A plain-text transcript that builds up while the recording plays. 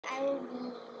I will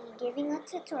be giving a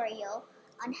tutorial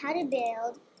on how to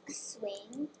build a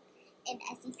swing in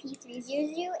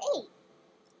SCP-3008.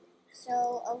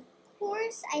 So of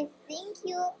course, I think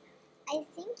you'll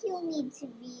need to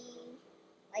be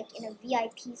like in a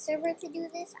VIP server to do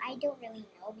this. I don't really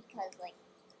know because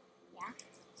yeah.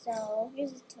 So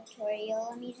here's a tutorial.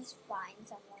 Let me just find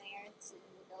somewhere to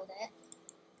build it.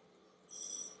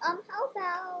 How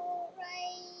about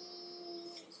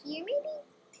right here maybe?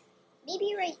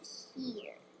 Maybe right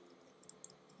here.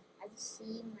 As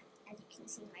you can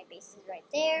see, my base is right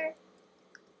there.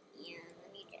 And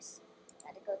let me just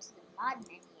gotta go to the mod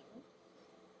menu.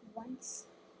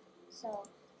 So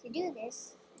to do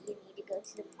this, you need to go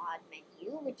to the mod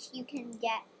menu, which you can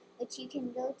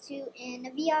go to in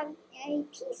a VIP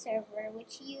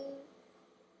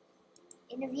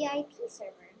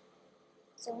server,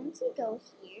 So once you go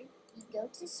here, you go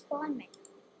to spawn menu.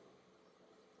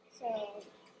 So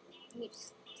you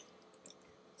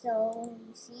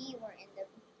see we're in the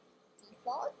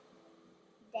default.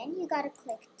 Then you gotta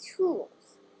click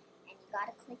tools, and you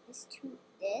gotta click you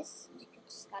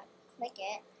just gotta click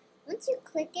it. Once you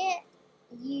click it,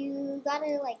 you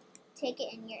gotta take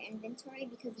it in your inventory,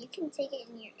 because you can take it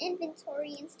in your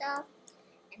inventory and stuff.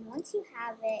 And once you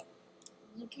have it,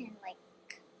 you can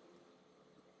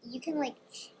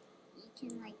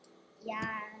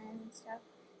yeah, and stuff.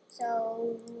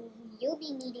 So you'll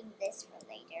be needing this for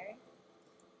later.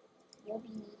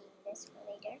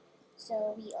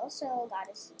 So we also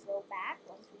gotta go back.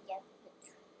 Once we get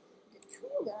the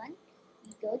tool done,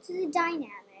 you go to the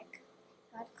dynamic.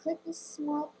 Gotta click the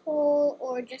small pole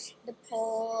or just the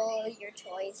pole, your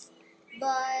choice.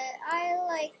 But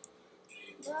I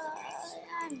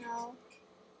don't know.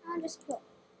 I'll just put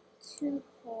 2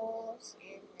 poles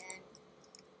and then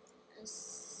a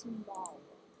small one.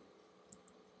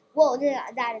 Whoa,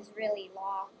 that is really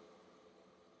long.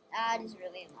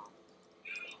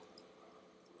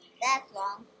 That's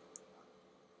long.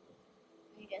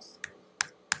 Do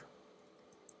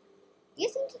you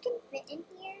think you can fit in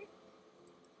here?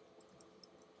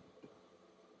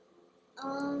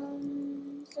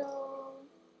 So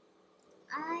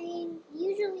I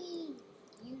usually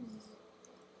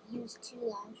use 2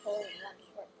 long poles and 1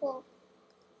 short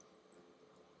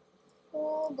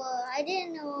pole. But I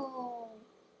didn't know.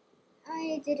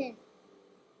 I didn't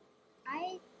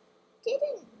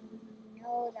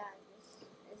know that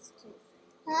this too.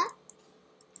 Huh?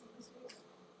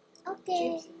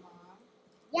 Okay.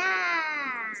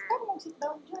 Yeah.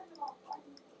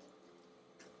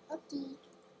 Okay.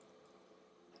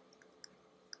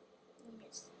 Let me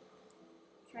just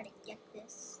try to get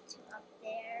this to up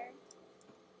there.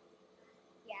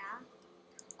 Yeah.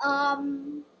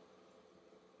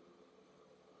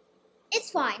 It's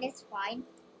fine.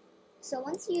 So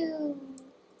once you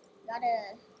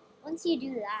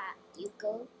do that, you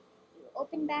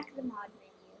open back the mod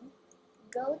menu,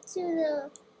 go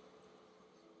to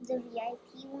the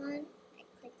VIP one, I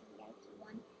click the VIP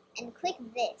one, and click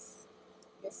this,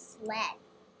 the sled,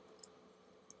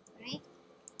 right?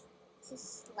 It's a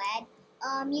sled.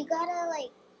 You gotta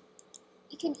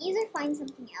you can either find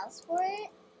something else for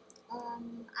it.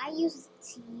 I use a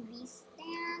TV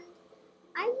stand.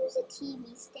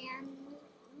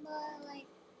 But I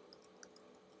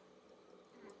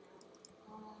don't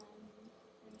know.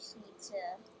 We just need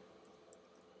to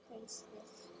place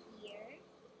this here.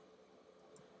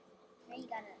 Okay, you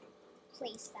gotta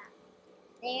place that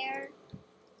there.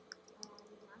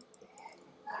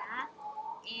 Yeah,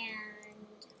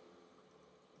 and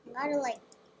you gotta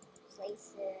place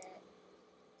it.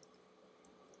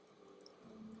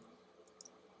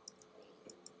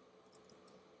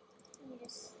 Let me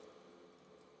just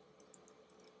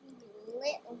maybe a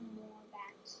little more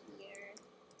back here.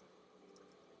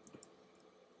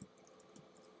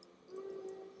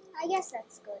 I guess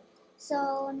that's good.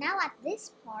 So now at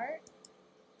this part,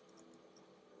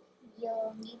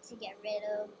 you'll need to get rid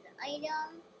of the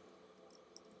item.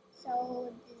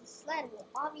 So the sled will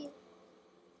obviously...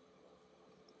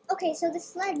 Okay, so the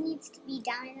sled needs to be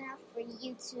down enough for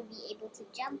you to be able to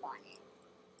jump on it.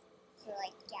 So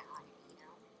get on it, you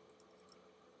know.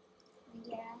 And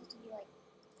yeah, it has to be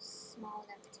small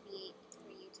enough for you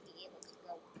to be able to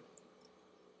go on it.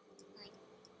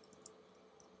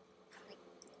 Like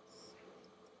this.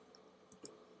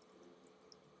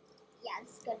 Yeah,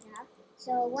 it's good enough.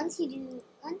 So once you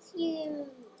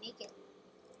make it,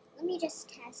 let me just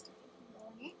test if you can go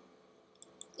in it.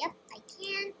 Yep, I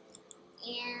can.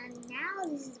 And now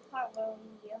this is the part where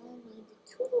we don't need the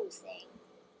tool thing.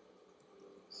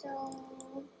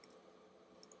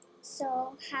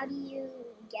 So how do you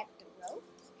get the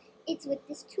ropes? It's with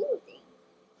this tool thing.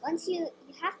 once you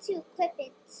have to equip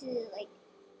it to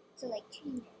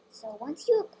change it. So once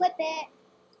you equip it,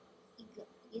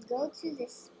 you go to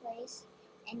this place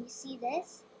and you see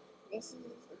this. This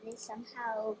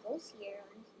somehow goes here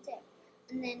on there.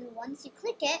 And then once you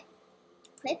click it,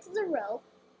 click the rope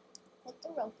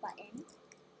button.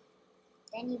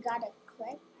 Then you gotta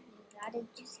click. You gotta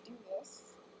just do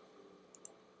this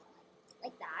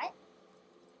like that.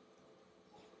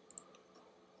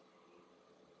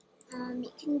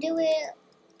 You can do it.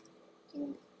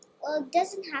 Well, it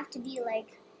doesn't have to be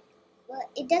like. Well,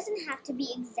 it doesn't have to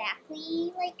be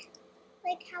exactly like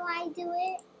how I do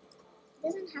it. It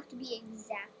doesn't have to be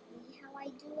exactly how I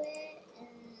do it.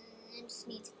 I just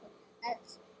need to put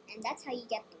that's how you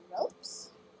get the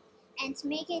ropes. And to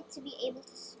make it to be able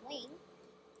to swing,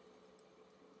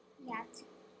 you have to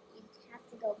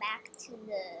go back to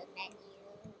the menu,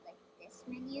 like this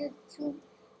menu, the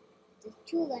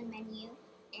tool and menu,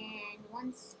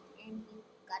 and you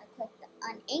gotta click the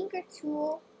unanchor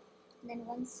tool. And then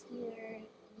once you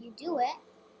do it,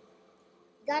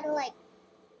 you gotta like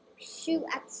shoot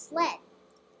at the sled.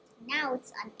 Now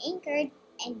it's unanchored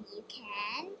and you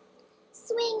can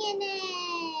swing in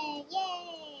it! Yay!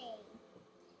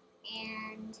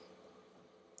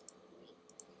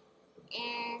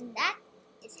 And that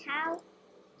is how.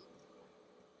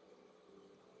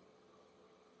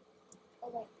 Oh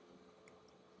wait.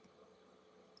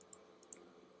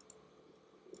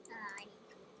 I need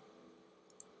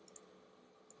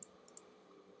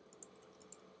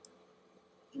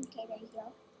food. Okay, there you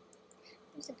go.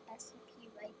 There's an SCP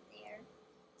right there.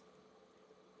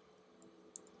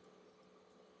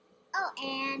 Oh,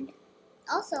 and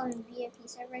also in VIP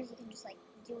servers, you can just like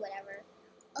do whatever.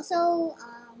 Also,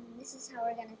 this is how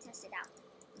we're gonna test it out.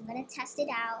 I'm gonna test it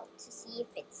out to see if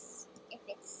we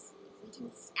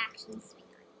can actually swing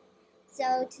on it.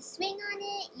 So to swing on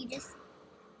it, you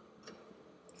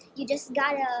just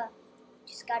gotta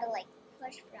like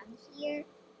push from here.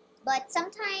 But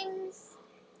sometimes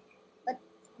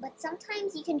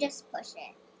you can just push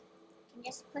it. You can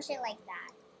just push it like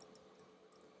that.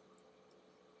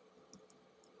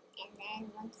 And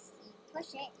then once you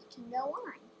push it, you can go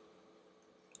on.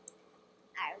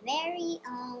 Our very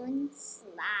own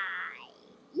slide.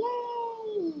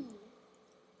 Yay!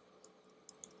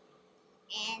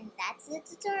 And that's the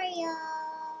tutorial.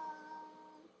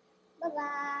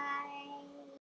 Bye-bye.